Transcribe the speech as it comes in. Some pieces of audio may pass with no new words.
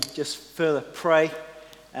just further pray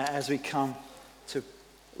as we come to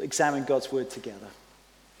examine God's word together.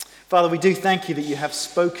 Father, we do thank you that you have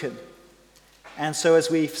spoken. And so as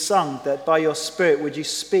we've sung, that by your Spirit would you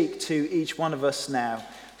speak to each one of us now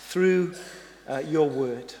through your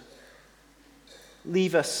word.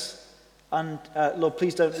 Lord,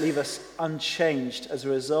 please don't leave us unchanged as a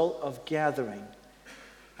result of gathering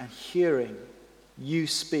and hearing you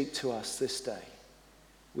speak to us this day.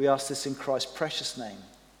 We ask this in Christ's precious name.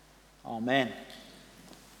 Amen.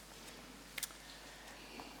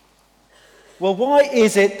 Well, why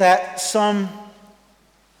is it that some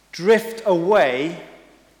drift away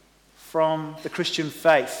from the Christian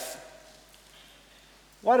faith?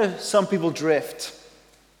 Why do some people drift?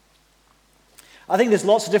 I think there's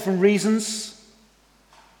lots of different reasons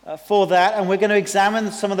for that, and we're going to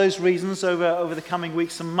examine some of those reasons over the coming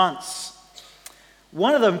weeks and months.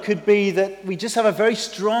 One of them could be that we just have a very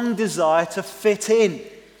strong desire to fit in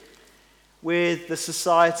with the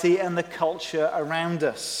society and the culture around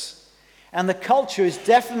us. And the culture is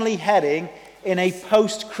definitely heading in a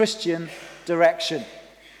post-Christian direction.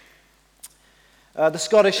 The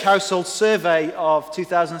Scottish Household Survey of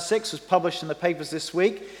 2006 was published in the papers this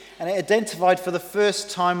week, and it identified for the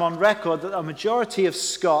first time on record that a majority of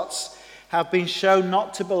Scots have been shown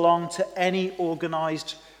not to belong to any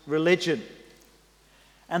organised religion.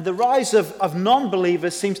 And the rise of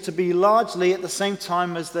non-believers seems to be largely at the same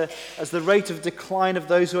time as the rate of decline of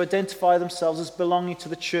those who identify themselves as belonging to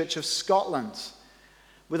the Church of Scotland,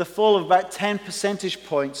 with a fall of about 10 percentage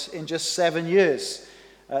points in just 7 years,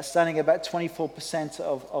 standing at about 24%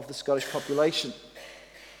 of the Scottish population.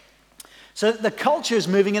 So the culture is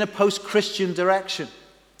moving in a post-Christian direction.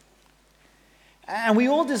 And we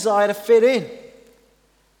all desire to fit in.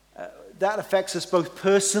 That affects us both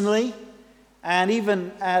personally and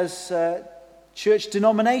even as church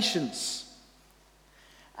denominations.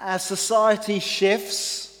 As society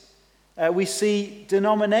shifts, we see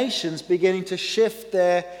denominations beginning to shift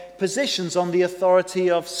their positions on the authority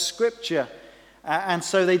of Scripture. And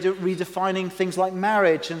so they're redefining things like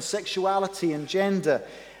marriage and sexuality and gender,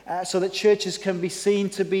 so that churches can be seen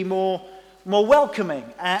to be more welcoming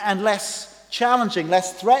and less challenging,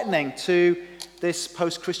 less threatening to this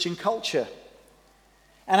post-Christian culture.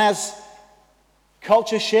 And as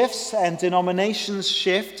culture shifts and denominations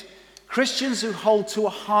shift, Christians who hold to a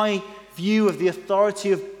high view of the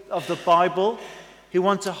authority of the Bible, who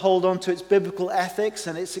want to hold on to its biblical ethics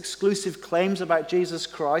and its exclusive claims about Jesus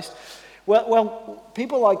Christ, well,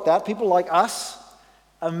 people like that, people like us,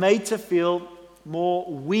 are made to feel more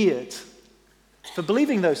weird for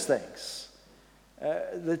believing those things.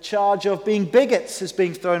 The charge of being bigots is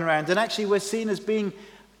being thrown around, and actually we're seen as being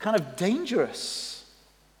kind of dangerous.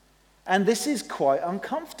 And this is quite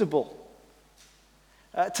uncomfortable.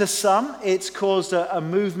 To some, it's caused a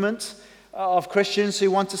movement of Christians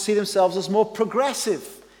who want to see themselves as more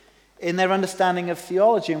progressive in their understanding of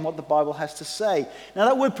theology and what the Bible has to say. Now,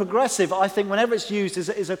 that word progressive, I think, whenever it's used,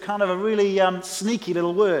 is a kind of a really sneaky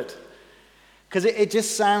little word. Because it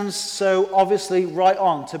just sounds so obviously right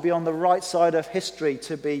on, to be on the right side of history,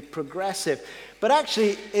 to be progressive. But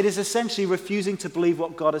actually, it is essentially refusing to believe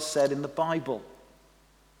what God has said in the Bible.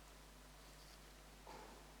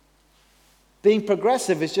 Being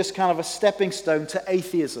progressive is just kind of a stepping stone to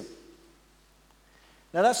atheism.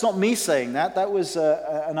 Now, that's not me saying that. That was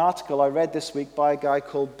an article I read this week by a guy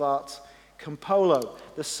called Bart Campolo,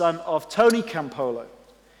 the son of Tony Campolo,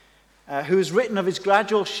 who has written of his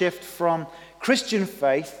gradual shift from Christian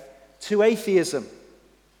faith to atheism.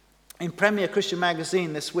 In Premier Christian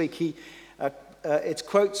Magazine this week, it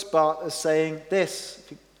quotes Bart as saying this: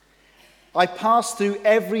 "I passed through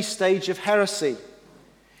every stage of heresy.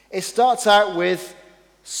 It starts out with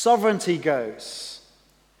sovereignty goes.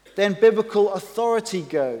 Then biblical authority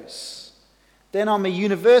goes. Then I'm a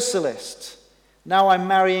universalist. Now I'm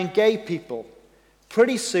marrying gay people.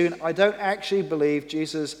 Pretty soon I don't actually believe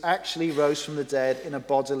Jesus actually rose from the dead in a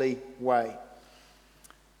bodily way."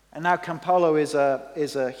 And now Campolo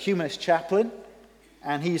is a humanist chaplain,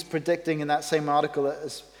 and he's predicting in that same article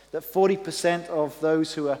that 40% of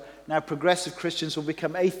those who are now progressive Christians will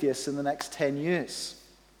become atheists in the next 10 years.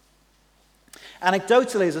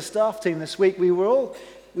 Anecdotally, as a staff team this week, we all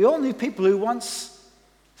knew people who once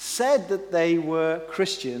said that they were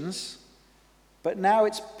Christians, but now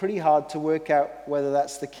it's pretty hard to work out whether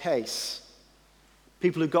that's the case.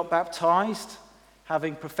 People who got baptized,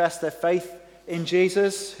 having professed their faith in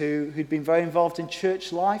Jesus, who'd been very involved in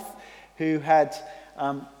church life, who had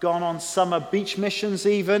gone on summer beach missions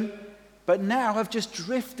even, but now have just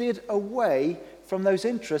drifted away from those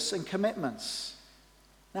interests and commitments.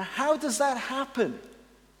 Now, how does that happen?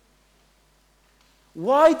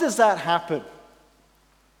 Why does that happen?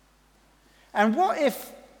 And what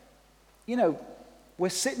if, we're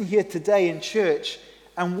sitting here today in church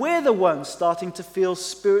and we're the ones starting to feel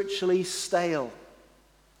spiritually stale?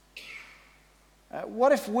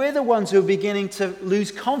 What if we're the ones who are beginning to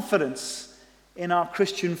lose confidence in our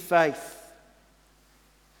Christian faith?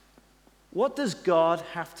 What does God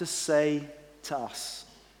have to say to us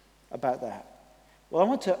about that? Well, I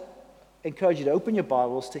want to encourage you to open your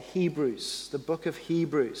Bibles to Hebrews, the book of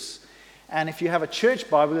Hebrews. And if you have a church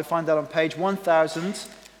Bible, you'll find that on page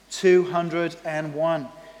 1201.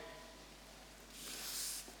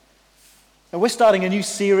 And we're starting a new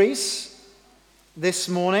series this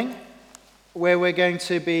morning where we're going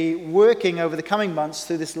to be working over the coming months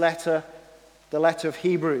through this letter, the letter of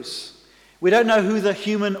Hebrews. We don't know who the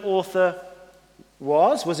human author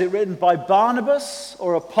was. Was it written by Barnabas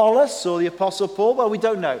or Apollos or the Apostle Paul? Well, we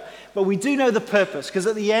don't know. But we do know the purpose, because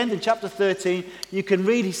at the end, in chapter 13, you can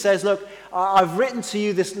read, he says, look, I've written to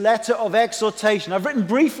you this letter of exhortation. I've written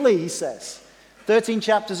briefly, he says. 13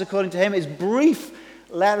 chapters, according to him, is brief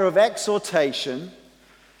letter of exhortation.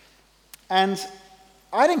 And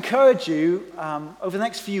I'd encourage you over the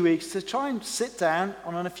next few weeks to try and sit down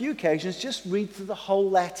and on a few occasions just read through the whole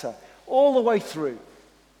letter, all the way through.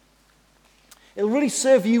 It'll really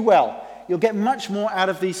serve you well. You'll get much more out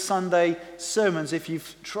of these Sunday sermons if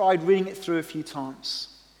you've tried reading it through a few times.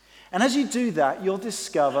 And as you do that, you'll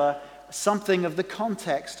discover something of the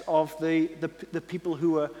context of the people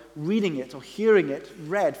who are reading it or hearing it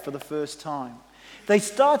read for the first time. They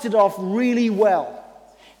started off really well,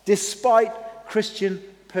 despite Christian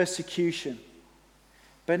persecution.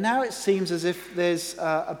 But now it seems as if there's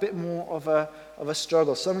a bit more of a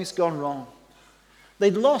struggle. Something's gone wrong.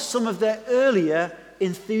 They'd lost some of their earlier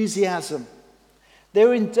enthusiasm. They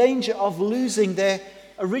were in danger of losing their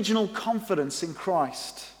original confidence in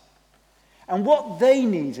Christ. And what they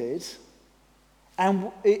needed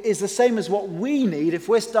and is the same as what we need if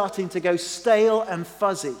we're starting to go stale and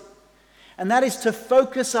fuzzy. And that is to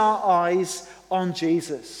focus our eyes on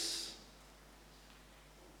Jesus.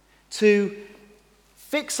 To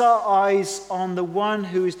fix our eyes on the one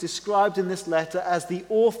who is described in this letter as the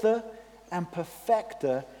author and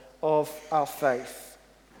perfecter of our faith.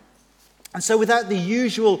 And so without the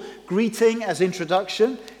usual greeting as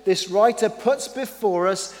introduction, this writer puts before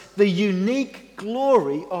us the unique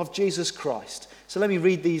glory of Jesus Christ. So let me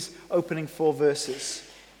read these opening 4 verses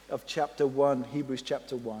of chapter 1, Hebrews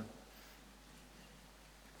chapter 1.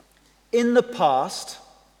 In the past,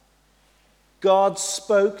 God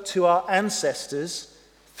spoke to our ancestors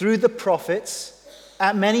through the prophets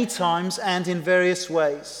at many times and in various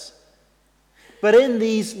ways. But in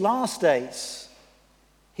these last days,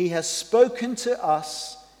 he has spoken to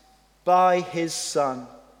us by his Son,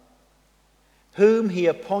 whom he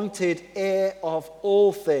appointed heir of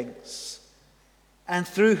all things, and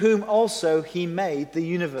through whom also he made the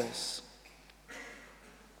universe.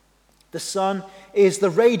 The Son is the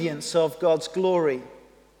radiance of God's glory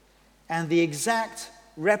and the exact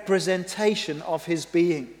representation of his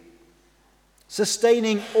being,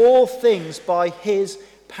 sustaining all things by his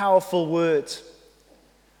powerful word.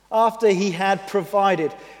 After he had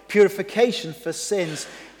provided purification for sins,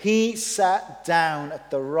 he sat down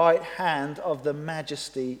at the right hand of the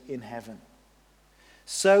Majesty in heaven.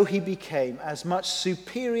 So he became as much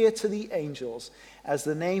superior to the angels as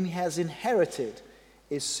the name he has inherited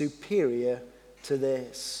is superior to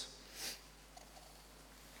theirs.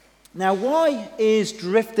 Now, why is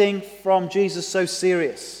drifting from Jesus so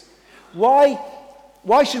serious? Why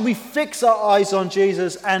should we fix our eyes on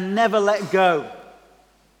Jesus and never let go?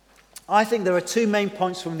 I think there are 2 main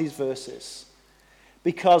points from these verses.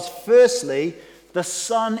 Because firstly, the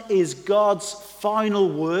Son is God's final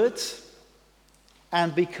word.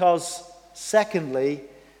 And because secondly,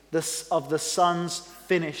 of the Son's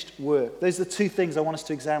finished work. Those are the 2 things I want us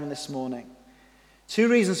to examine this morning. 2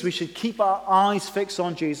 reasons we should keep our eyes fixed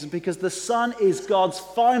on Jesus, because the Son is God's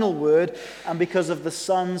final word and because of the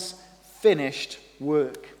Son's finished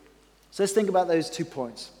work. So let's think about those 2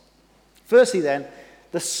 points. Firstly then,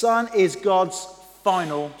 the Son is God's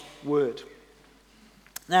final word.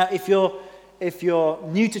 Now, if you're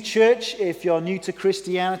new to church, if you're new to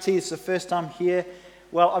Christianity, it's the first time here,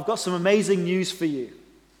 well, I've got some amazing news for you.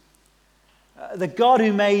 The God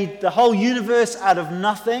who made the whole universe out of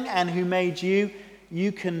nothing and who made you,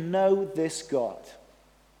 you can know this God.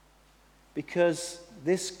 Because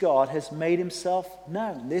this God has made himself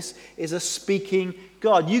known. This is a speaking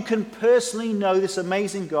God. You can personally know this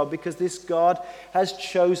amazing God because this God has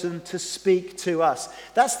chosen to speak to us.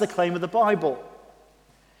 That's the claim of the Bible.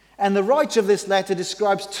 And the writer of this letter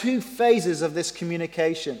describes 2 phases of this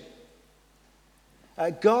communication.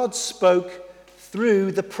 God spoke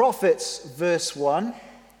through the prophets, verse 1.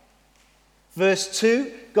 Verse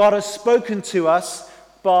 2, God has spoken to us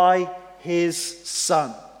by his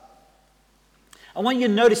Son. I want you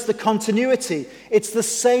to notice the continuity. It's the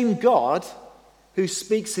same God who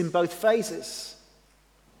speaks in both phases.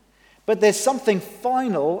 But there's something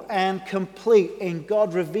final and complete in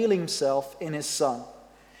God revealing himself in his Son.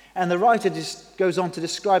 And the writer just goes on to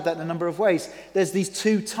describe that in a number of ways. There's these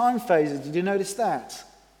two time phases. Did you notice that?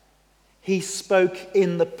 He spoke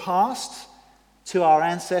in the past to our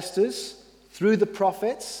ancestors through the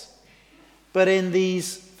prophets. But in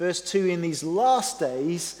these, verse 2, in these last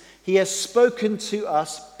days, he has spoken to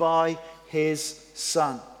us by his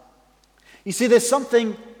Son. You see, there's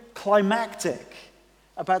something climactic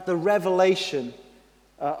about the revelation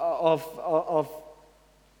of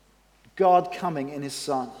God coming in his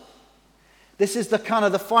Son. This is the kind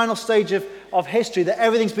of the final stage of history that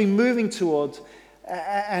everything's been moving toward.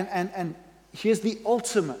 And here's the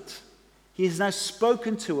ultimate. He has now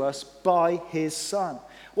spoken to us by his Son.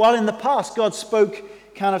 While in the past, God spoke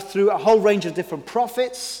kind of through a whole range of different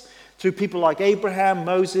prophets, through people like Abraham,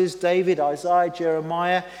 Moses, David, Isaiah,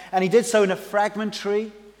 Jeremiah, and he did so in a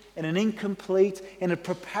fragmentary, in an incomplete, in a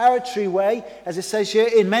preparatory way, as it says here,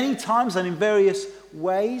 in many times and in various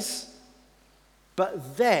ways.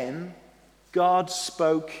 But then God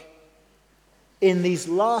spoke in these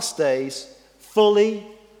last days fully,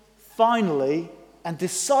 finally, and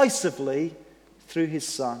decisively through his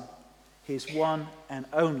Son, his one and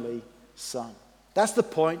only Son. That's the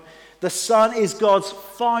point. The Son is God's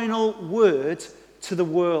final word to the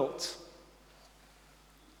world.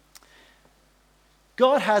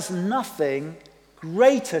 God has nothing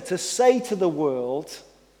greater to say to the world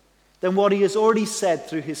than what he has already said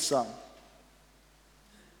through his Son.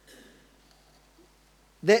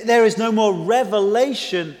 There is no more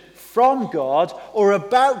revelation from God or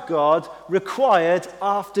about God required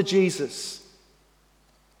after Jesus.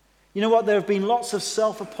 You know what? There have been lots of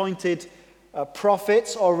self-appointed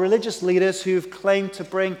prophets or religious leaders who've claimed to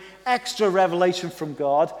bring extra revelation from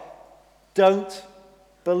God. Don't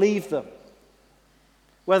believe them.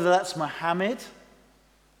 Whether that's Muhammad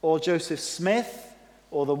or Joseph Smith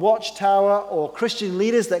or the Watchtower or Christian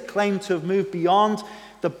leaders that claim to have moved beyond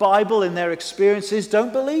the Bible in their experiences,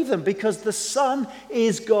 don't believe them, because the Son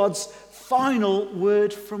is God's final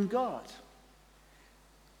word from God.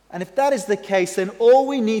 And if that is the case, then all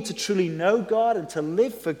we need to truly know God and to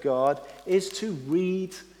live for God is to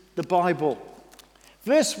read the Bible.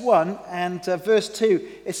 Verse 1 and verse 2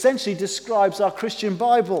 essentially describes our Christian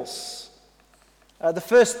Bibles. The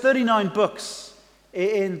first 39 books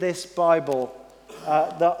in this Bible,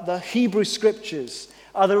 the Hebrew Scriptures,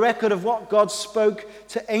 are the record of what God spoke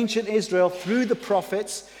to ancient Israel through the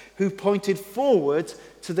prophets who pointed forward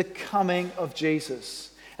to the coming of Jesus.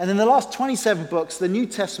 And in the last 27 books, the New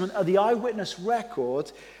Testament are the eyewitness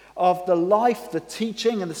record of the life, the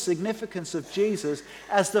teaching, and the significance of Jesus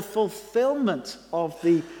as the fulfillment of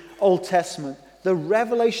the Old Testament, the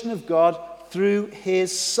revelation of God through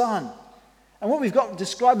his Son. And what we've got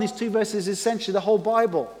described in these two verses is essentially the whole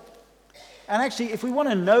Bible. And actually, if we want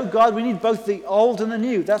to know God, we need both the Old and the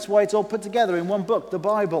New. That's why it's all put together in one book, the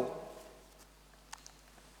Bible.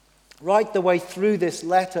 Right the way through this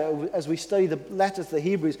letter, as we study the letter to the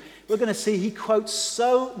Hebrews, we're going to see he quotes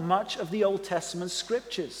so much of the Old Testament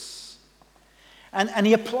scriptures. And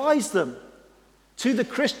he applies them to the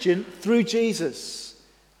Christian through Jesus,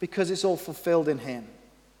 because it's all fulfilled in him.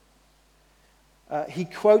 He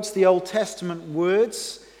quotes the Old Testament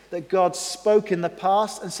words that God spoke in the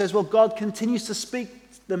past and says, well, God continues to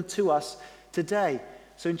speak them to us today.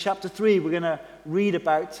 So in chapter 3, we're going to read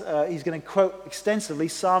about, he's going to quote extensively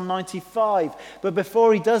Psalm 95. But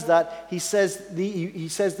before he does that, he says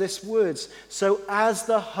this words. So as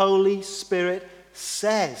the Holy Spirit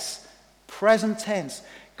says, present tense,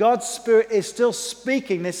 God's Spirit is still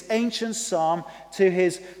speaking this ancient psalm to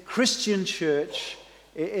his Christian church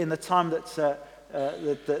in the time that the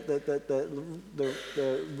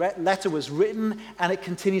letter was written, and it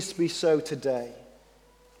continues to be so today.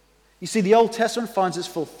 You see, the Old Testament finds its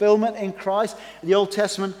fulfillment in Christ. The Old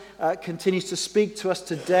Testament continues to speak to us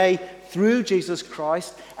today through Jesus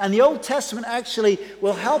Christ. And the Old Testament actually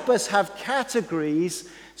will help us have categories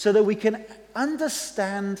so that we can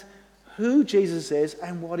understand who Jesus is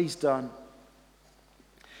and what he's done.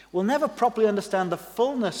 We'll never properly understand the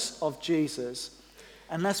fullness of Jesus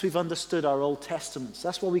unless we've understood our Old Testaments.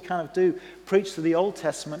 That's what we kind of do, preach to the Old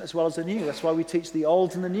Testament as well as the New. That's why we teach the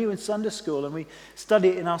Old and the New in Sunday school, and we study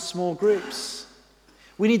it in our small groups.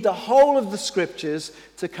 We need the whole of the Scriptures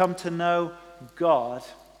to come to know God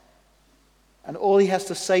and all he has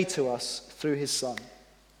to say to us through his Son.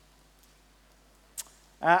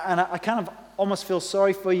 And I kind of almost feel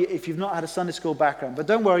sorry for you if you've not had a Sunday school background. But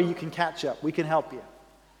don't worry, you can catch up. We can help you.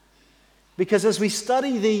 Because as we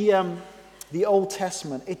study the Old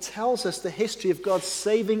Testament, it tells us the history of God's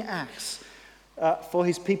saving acts for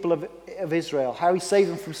his people of Israel. How he saved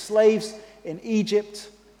them from slaves in Egypt,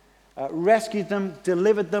 rescued them,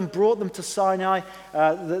 delivered them, brought them to Sinai.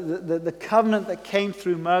 The covenant that came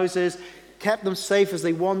through Moses kept them safe as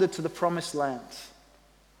they wandered to the promised land.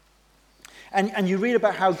 And you read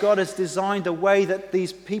about how God has designed a way that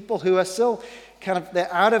these people who are still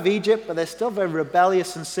they're out of Egypt, but they're still very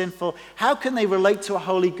rebellious and sinful. How can they relate to a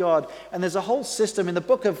holy God? And there's a whole system in the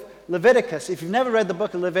book of Leviticus. If you've never read the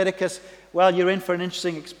book of Leviticus, well, you're in for an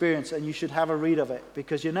interesting experience, and you should have a read of it,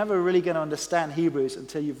 because you're never really going to understand Hebrews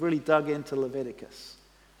until you've really dug into Leviticus.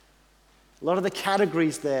 A lot of the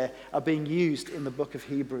categories there are being used in the book of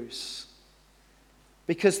Hebrews.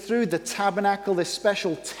 Because through the tabernacle, this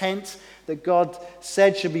special tent that God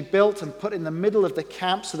said should be built and put in the middle of the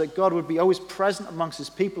camp so that God would be always present amongst his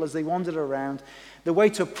people as they wandered around, the way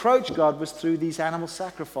to approach God was through these animal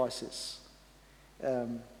sacrifices.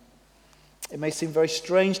 It may seem very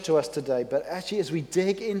strange to us today, but actually as we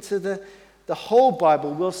dig into the whole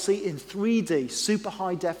Bible, we'll see in 3D, super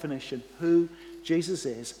high definition, who Jesus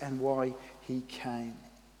is and why he came.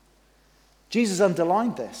 Jesus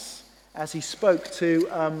underlined this as he spoke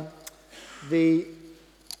to the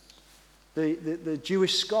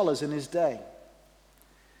Jewish scholars in his day.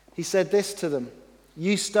 He said this to them: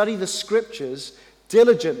 "You study the scriptures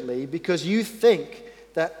diligently because you think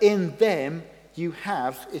that in them you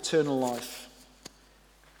have eternal life.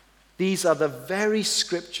 These are the very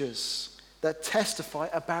scriptures that testify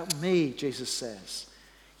about me," Jesus says,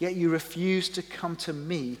 "yet you refuse to come to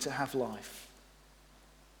me to have life."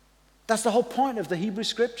 That's the whole point of the Hebrew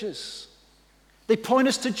scriptures. They point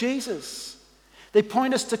us to Jesus. They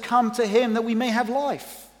point us to come to him that we may have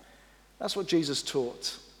life. That's what Jesus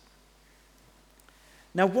taught.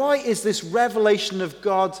 Now, why is this revelation of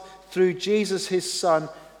God through Jesus, his Son,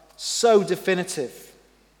 so definitive?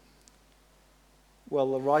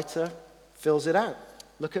 Well, the writer fills it out.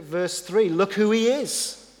 Look at verse 3. Look who he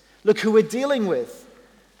is. Look who we're dealing with.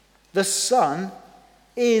 The Son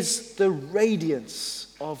is the radiance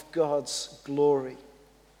of God's glory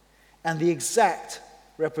and the exact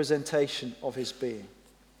representation of his being.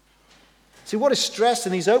 See, what is stressed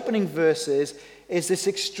in these opening verses is this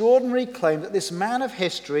extraordinary claim that this man of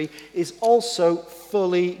history is also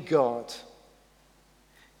fully God.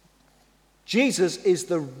 Jesus is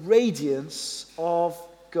the radiance of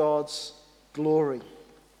God's glory.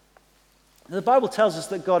 And the Bible tells us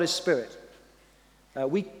that God is spirit.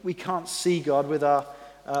 We can't see God with our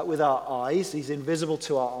eyes. He's invisible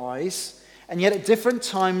to our eyes. And yet at different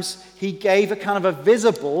times, he gave a kind of a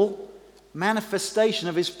visible manifestation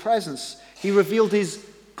of his presence. He revealed his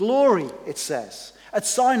glory, it says. At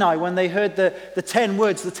Sinai, when they heard the 10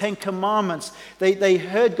 words, the 10 commandments, they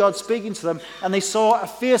heard God speaking to them, and they saw a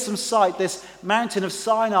fearsome sight, this mountain of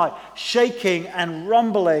Sinai shaking and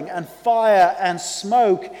rumbling, and fire and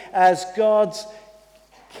smoke as God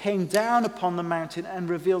came down upon the mountain and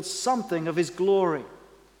revealed something of his glory.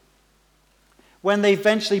 When they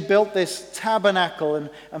eventually built this tabernacle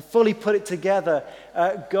and fully put it together,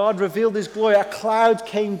 God revealed his glory. A cloud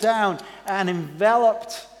came down and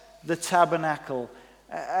enveloped the tabernacle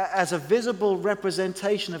as a visible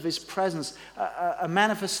representation of his presence, a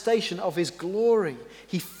manifestation of his glory.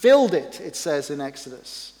 He filled it, it says in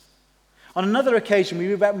Exodus. On another occasion, we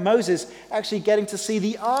read about Moses actually getting to see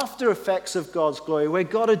the after effects of God's glory, where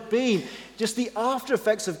God had been. Just the after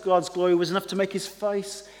effects of God's glory was enough to make his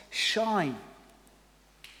face shine.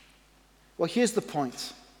 Well, here's the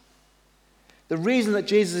point. The reason that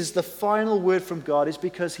Jesus is the final word from God is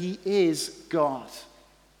because he is God.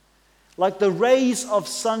 Like the rays of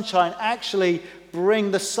sunshine actually bring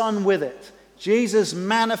the sun with it, Jesus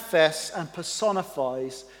manifests and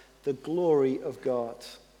personifies the glory of God.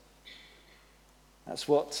 That's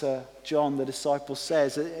what John, the disciple,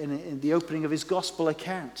 says in the opening of his gospel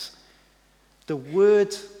account. The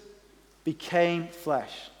Word became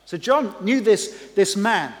flesh. So John knew this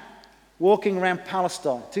man walking around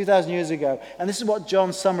Palestine 2,000 years ago. And this is what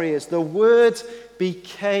John's summary is. The Word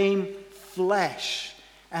became flesh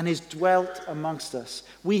and is dwelt amongst us.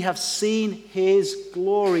 We have seen his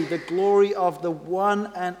glory, the glory of the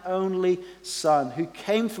one and only Son, who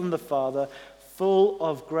came from the Father, full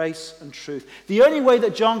of grace and truth. The only way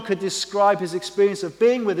that John could describe his experience of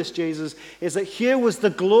being with this Jesus is that here was the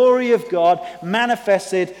glory of God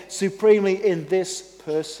manifested supremely in this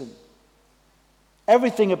person.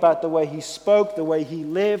 Everything about the way he spoke, the way he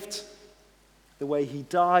lived, the way he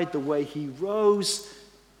died, the way he rose,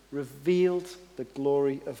 revealed the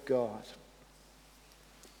glory of God.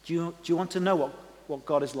 Do you want to know what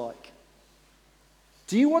God is like?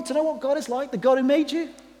 Do you want to know what God is like, the God who made you?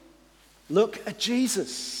 Look at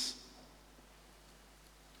Jesus.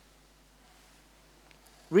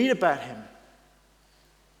 Read about him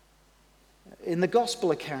in the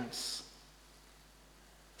gospel accounts.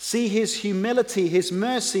 See his humility, his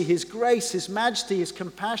mercy, his grace, his majesty, his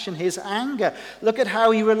compassion, his anger. Look at how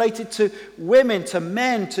he related to women, to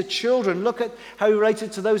men, to children. Look at how he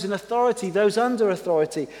related to those in authority, those under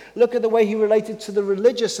authority. Look at the way he related to the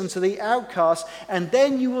religious and to the outcast. And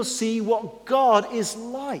then you will see what God is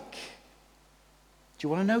like. Do you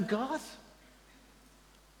want to know God?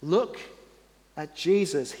 Look at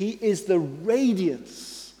Jesus. He is the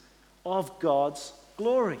radiance of God's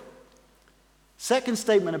glory. Second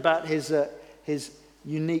statement about his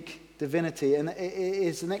unique divinity, and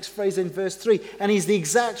is the next phrase in verse 3. And he's the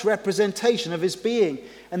exact representation of his being.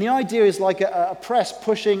 And the idea is like a press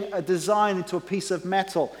pushing a design into a piece of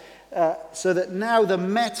metal, so that now the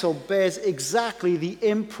metal bears exactly the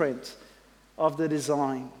imprint of the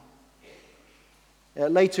design.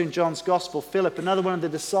 Later in John's Gospel, Philip, another one of the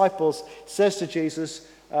disciples, says to Jesus,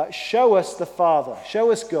 "Show us the Father,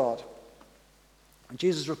 show us God." And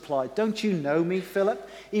Jesus replied, "Don't you know me, Philip?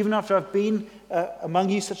 Even after I've been among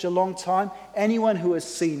you such a long time, anyone who has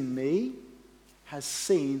seen me has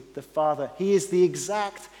seen the Father." He is the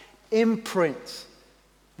exact imprint,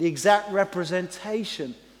 the exact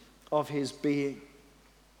representation of his being.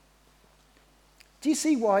 Do you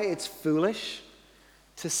see why it's foolish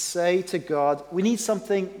to say to God, we need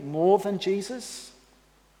something more than Jesus?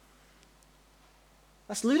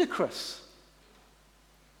 That's ludicrous.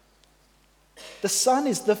 The Son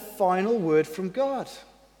is the final word from God.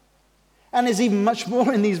 And there's even much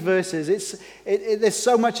more in these verses. There's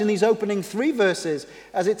so much in these opening 3 verses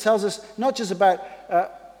as it tells us not just about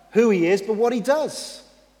who he is, but what he does.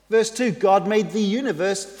 Verse 2, God made the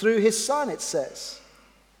universe through his Son, it says.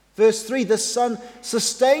 Verse 3, the Son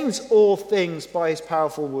sustains all things by his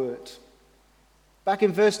powerful word. Back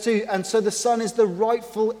in verse 2, and so the Son is the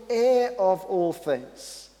rightful heir of all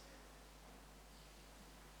things.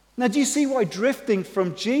 Now, do you see why drifting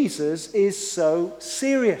from Jesus is so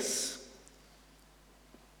serious?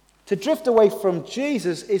 To drift away from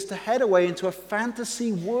Jesus is to head away into a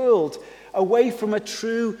fantasy world, away from a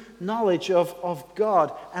true knowledge of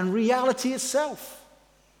God and reality itself.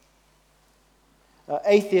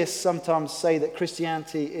 Atheists sometimes say that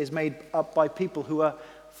Christianity is made up by people who are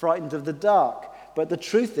frightened of the dark. But the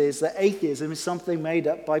truth is that atheism is something made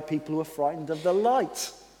up by people who are frightened of the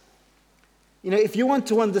light. You know, if you want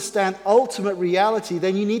to understand ultimate reality,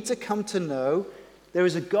 then you need to come to know there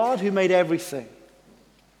is a God who made everything.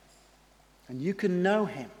 And you can know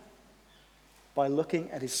him by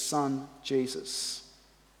looking at his Son, Jesus.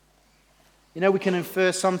 You know, we can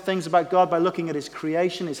infer some things about God by looking at his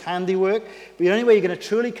creation, his handiwork. But the only way you're going to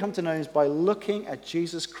truly come to know him is by looking at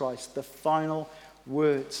Jesus Christ, the final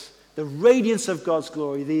words, the radiance of God's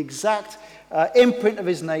glory, the exact imprint of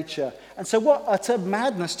his nature. And so what utter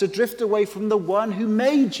madness to drift away from the one who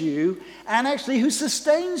made you and actually who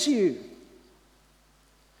sustains you.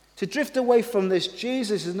 To drift away from this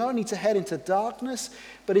Jesus is not only to head into darkness,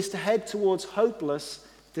 but is to head towards hopeless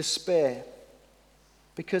despair.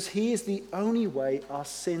 Because he is the only way our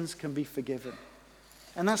sins can be forgiven.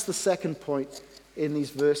 And that's the second point in these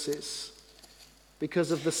verses.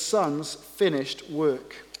 Because of the Son's finished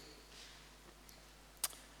work.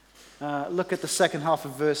 Look at the second half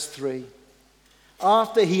of verse 3.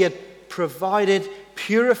 After he had provided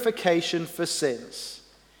purification for sins,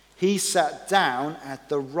 he sat down at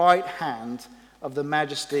the right hand of the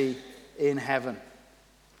Majesty in heaven.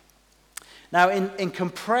 Now, in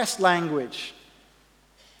compressed language,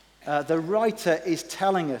 the writer is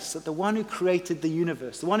telling us that the one who created the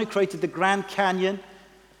universe, the one who created the Grand Canyon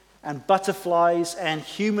and butterflies and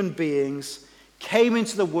human beings, came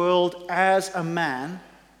into the world as a man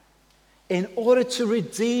in order to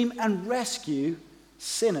redeem and rescue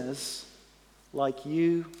sinners like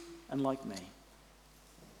you and like me.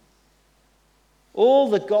 All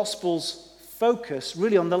the Gospels focus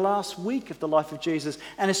really on the last week of the life of Jesus,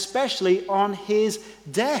 and especially on his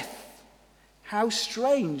death. How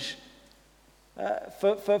strange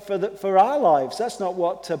for our lives. That's not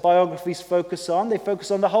what biographies focus on. They focus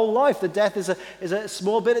on the whole life. The death is a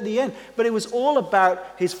small bit at the end. But it was all about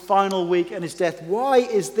his final week and his death. Why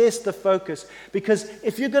is this the focus? Because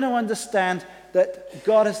if you're going to understand that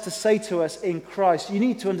God has to say to us in Christ, you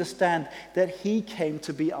need to understand that he came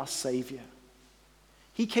to be our Savior.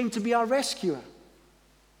 He came to be our rescuer.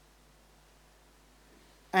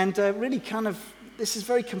 And really this is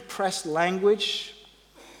very compressed language.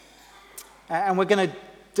 And we're going to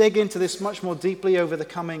dig into this much more deeply over the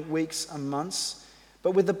coming weeks and months.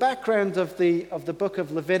 But with the background of the book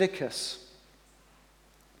of Leviticus,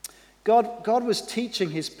 God was teaching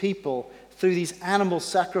his people through these animal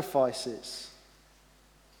sacrifices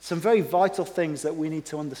some very vital things that we need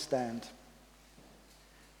to understand.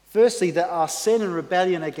 Firstly, that our sin and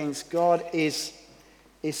rebellion against God is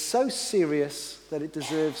so serious that it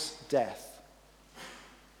deserves death.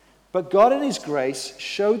 But God in his grace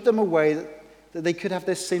showed them a way that they could have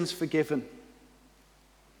their sins forgiven.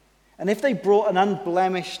 And if they brought an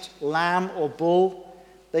unblemished lamb or bull,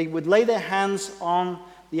 they would lay their hands on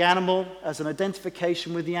the animal as an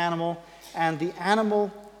identification with the animal, and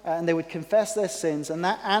they would confess their sins, and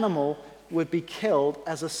that animal would be killed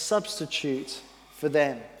as a substitute for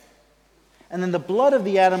them. And then the blood of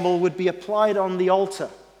the animal would be applied on the altar,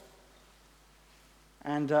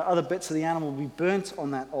 and other bits of the animal would be burnt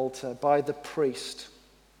on that altar by the priest.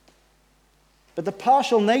 But the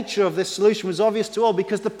partial nature of this solution was obvious to all,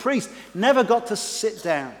 because the priest never got to sit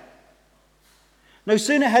down. No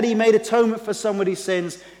sooner had he made atonement for somebody's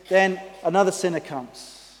sins, then another sinner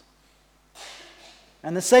comes.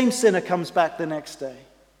 And the same sinner comes back the next day.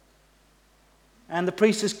 And the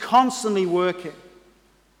priest is constantly working,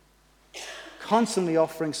 constantly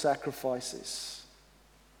offering sacrifices.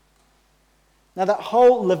 Now, that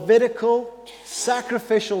whole Levitical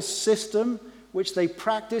sacrificial system which they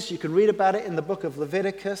practice, you can read about it in the book of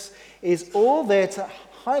Leviticus, is all there to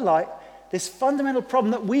highlight this fundamental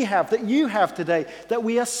problem that we have, that you have today, that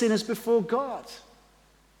we are sinners before God.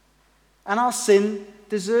 And our sin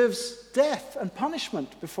deserves death and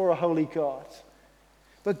punishment before a holy God.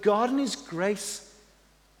 But God in his grace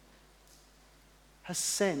has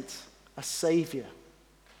sent a Savior,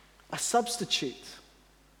 a substitute.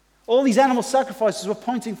 All these animal sacrifices were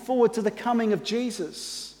pointing forward to the coming of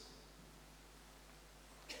Jesus,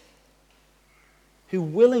 who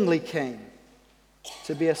willingly came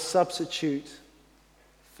to be a substitute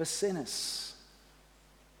for sinners.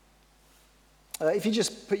 If you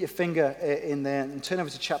just put your finger in there and turn over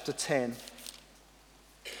to chapter 10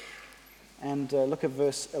 and look at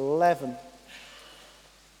verse 11.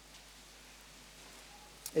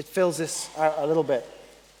 It fills this out a little bit.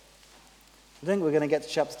 I think we're going to get to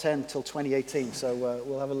chapter 10 until 2018, so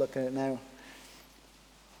we'll have a look at it now.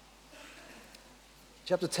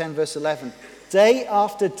 Chapter 10, verse 11. Day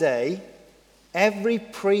after day, every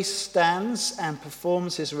priest stands and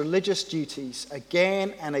performs his religious duties.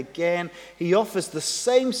 Again and again, he offers the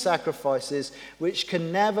same sacrifices which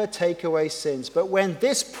can never take away sins. But when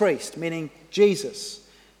this priest, meaning Jesus,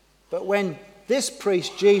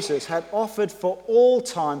 Jesus had offered for all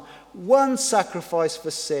time one sacrifice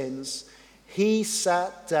for sins, he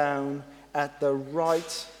sat down at the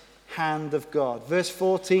right hand of God. Verse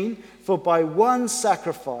 14, for by one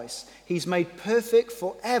sacrifice he's made perfect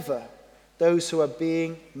forever those who are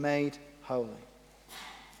being made holy.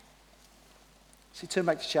 So you turn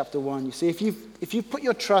back to chapter 1. You see, if you've put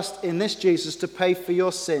your trust in this Jesus to pay for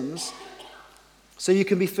your sins so you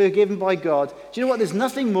can be forgiven by God, do you know what? There's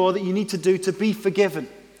nothing more that you need to do to be forgiven.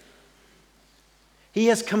 He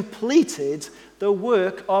has completed the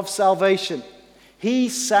work of salvation. He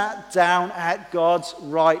sat down at God's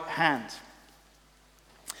right hand.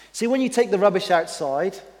 See, when you take the rubbish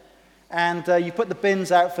outside and you put the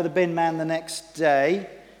bins out for the bin man the next day,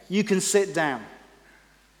 you can sit down.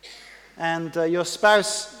 And your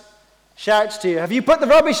spouse shouts to you, have you put the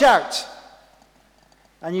rubbish out?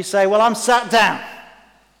 And you say, well, I'm sat down.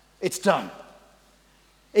 It's done.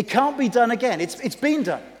 It can't be done again. It's been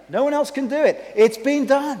done. No one else can do it. It's been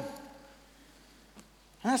done.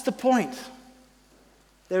 And that's the point.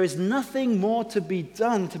 There is nothing more to be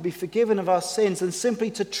done to be forgiven of our sins than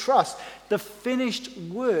simply to trust the finished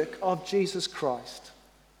work of Jesus Christ.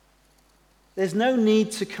 There's no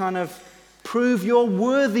need to kind of prove your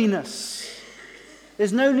worthiness.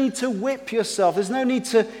 There's no need to whip yourself. There's no need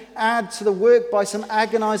to add to the work by some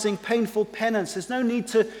agonizing, painful penance. There's no need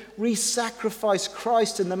to re-sacrifice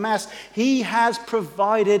Christ in the Mass. He has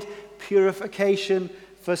provided purification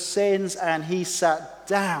for sins, and he sat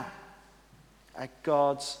down at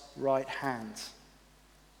God's right hand.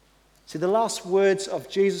 See, the last words of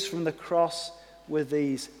Jesus from the cross were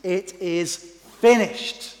these: it is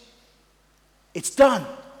finished. It's done.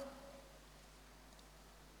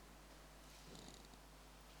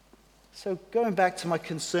 So going back to my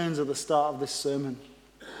concerns at the start of this sermon,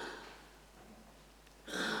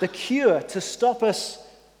 the cure to stop us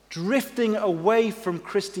drifting away from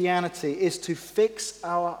Christianity is to fix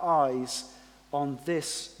our eyes on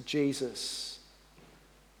this Jesus.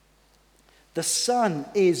 The Son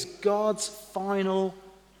is God's final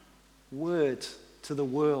word to the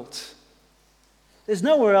world. There's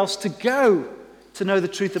nowhere else to go to know the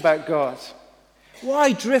truth about God.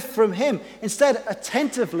 Why drift from him? Instead,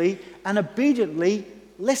 attentively and obediently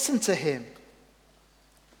listen to him.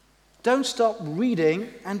 Don't stop reading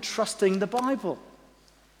and trusting the Bible.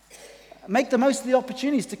 Make the most of the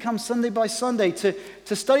opportunities to come Sunday by Sunday,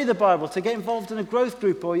 to study the Bible, to get involved in a growth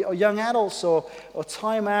group or young adults or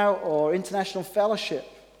time out or international fellowship.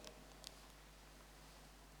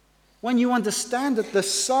 When you understand that the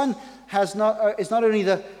Son is not only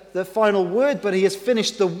the final word, but he has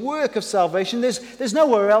finished the work of salvation, there's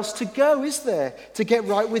nowhere else to go, is there, to get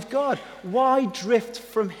right with God? Why drift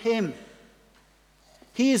from him?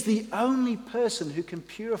 He is the only person who can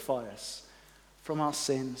purify us from our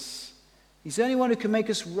sins. He's the only one who can make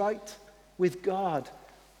us right with God.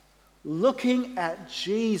 Looking at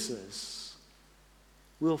Jesus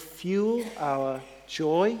will fuel our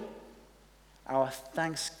joy, our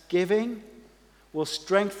thanksgiving, will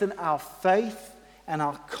strengthen our faith and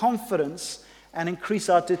our confidence, and increase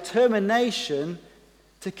our determination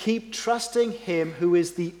to keep trusting him who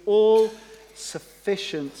is the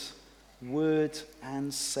all-sufficient Word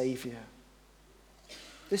and Savior.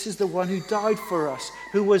 This is the one who died for us,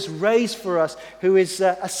 who was raised for us, who is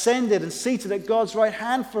ascended and seated at God's right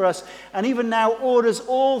hand for us, and even now orders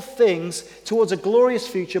all things towards a glorious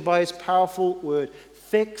future by his powerful word.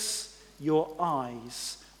 Fix your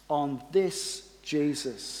eyes on this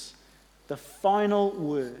Jesus, the final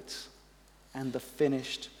word and the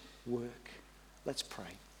finished work. Let's pray.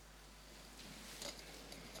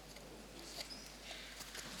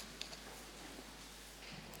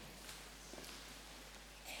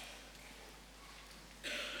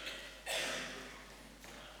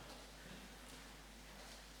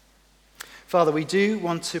 Father, we do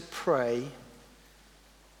want to pray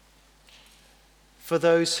for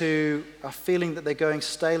those who are feeling that they're going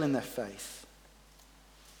stale in their faith,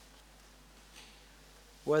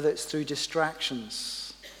 whether it's through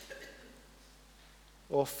distractions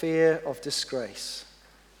or fear of disgrace.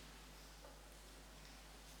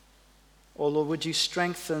 Or Lord, would you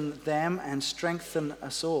strengthen them and strengthen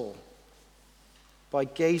us all by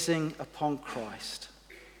gazing upon Christ.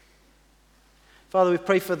 Father, we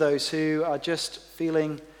pray for those who are just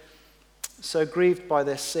feeling so grieved by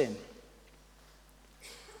their sin.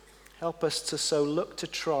 Help us to so look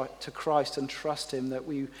to Christ and trust him that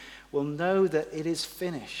we will know that it is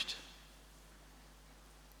finished.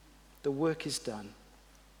 The work is done.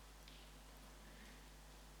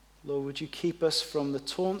 Lord, would you keep us from the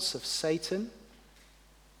taunts of Satan?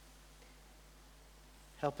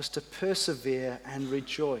 Help us to persevere and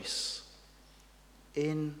rejoice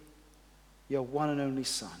in your one and only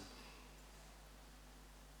Son.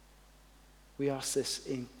 We ask this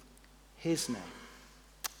in his name.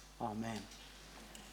 Amen.